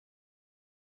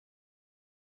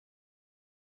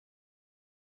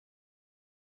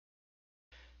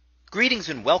Greetings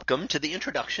and welcome to the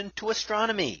Introduction to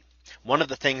Astronomy. One of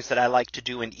the things that I like to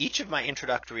do in each of my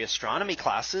introductory astronomy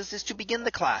classes is to begin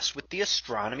the class with the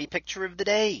astronomy picture of the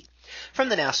day from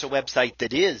the NASA website,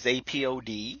 that is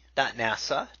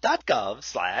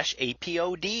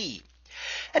apod.nasa.gov/apod.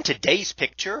 And today's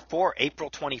picture for April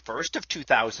 21st of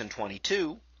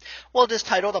 2022. Well, it is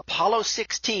titled Apollo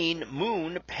 16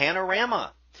 Moon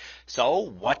Panorama. So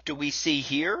what do we see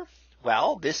here?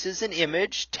 Well, this is an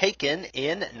image taken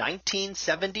in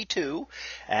 1972,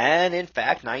 and in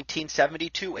fact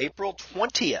 1972 April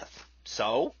 20th.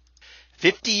 So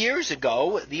 50 years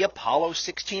ago, the Apollo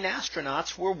 16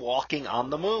 astronauts were walking on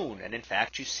the moon. And in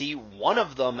fact, you see one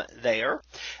of them there,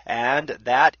 and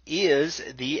that is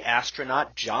the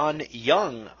astronaut John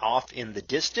Young off in the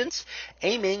distance,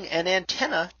 aiming an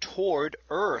antenna toward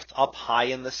Earth up high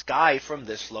in the sky from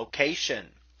this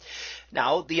location.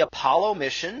 Now, the Apollo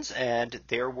missions, and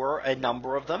there were a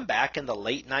number of them back in the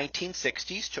late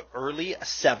 1960s to early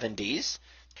 70s.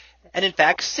 And in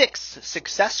fact, 6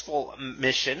 successful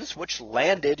missions which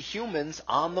landed humans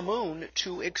on the moon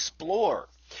to explore.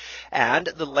 And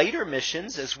the later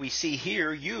missions, as we see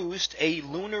here, used a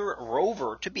lunar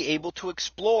rover to be able to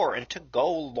explore and to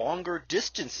go longer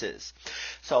distances.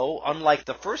 So unlike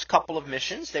the first couple of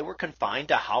missions, they were confined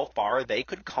to how far they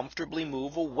could comfortably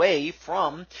move away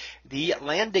from the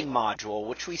landing module,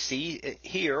 which we see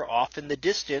here off in the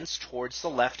distance towards the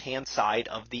left-hand side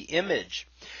of the image.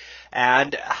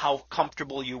 And how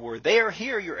comfortable you were there.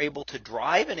 Here you're able to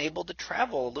drive and able to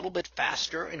travel a little bit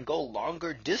faster and go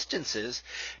longer distances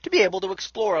to be able to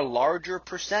explore a larger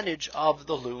percentage of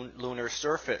the lunar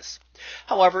surface.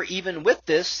 However, even with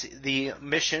this, the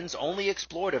missions only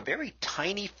explored a very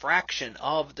tiny fraction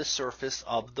of the surface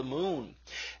of the moon,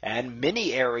 and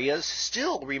many areas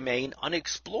still remain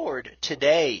unexplored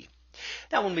today.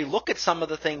 Now, when we look at some of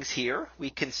the things here,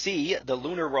 we can see the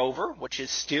lunar rover, which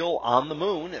is still on the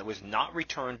moon. It was not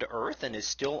returned to Earth and is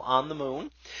still on the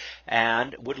moon,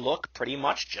 and would look pretty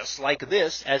much just like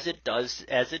this as it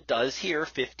does here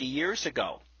 50 years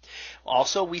ago.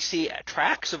 Also, we see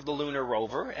tracks of the lunar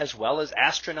rover as well as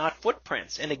astronaut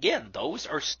footprints. And again, those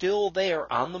are still there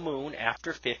on the moon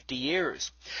after 50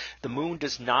 years. The moon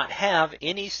does not have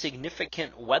any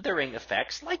significant weathering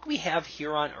effects like we have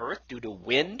here on Earth due to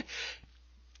wind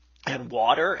and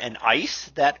water and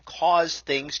ice that cause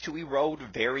things to erode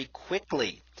very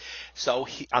quickly. So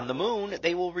on the moon,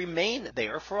 they will remain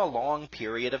there for a long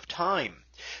period of time.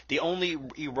 The only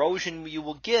erosion you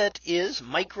will get is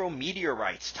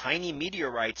micrometeorites, tiny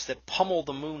meteorites that pummel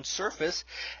the moon's surface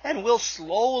and will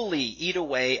slowly eat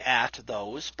away at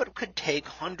those, but could take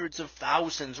hundreds of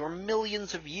thousands or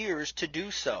millions of years to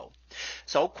do so.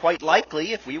 So quite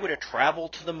likely, if we were to travel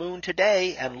to the moon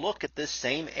today and look at this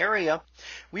same area,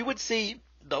 we would see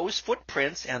those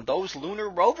footprints and those lunar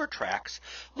rover tracks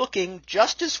looking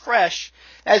just as fresh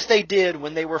as they did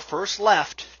when they were first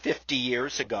left 50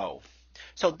 years ago.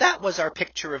 So that was our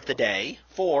picture of the day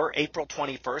for April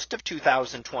 21st of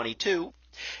 2022.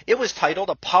 It was titled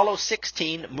Apollo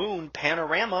 16 Moon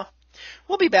Panorama.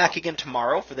 We'll be back again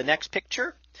tomorrow for the next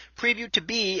picture, previewed to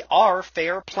be Our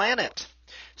Fair Planet.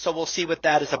 So we'll see what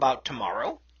that is about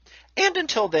tomorrow. And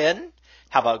until then,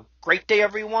 have a great day,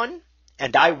 everyone,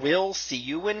 and I will see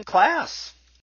you in class.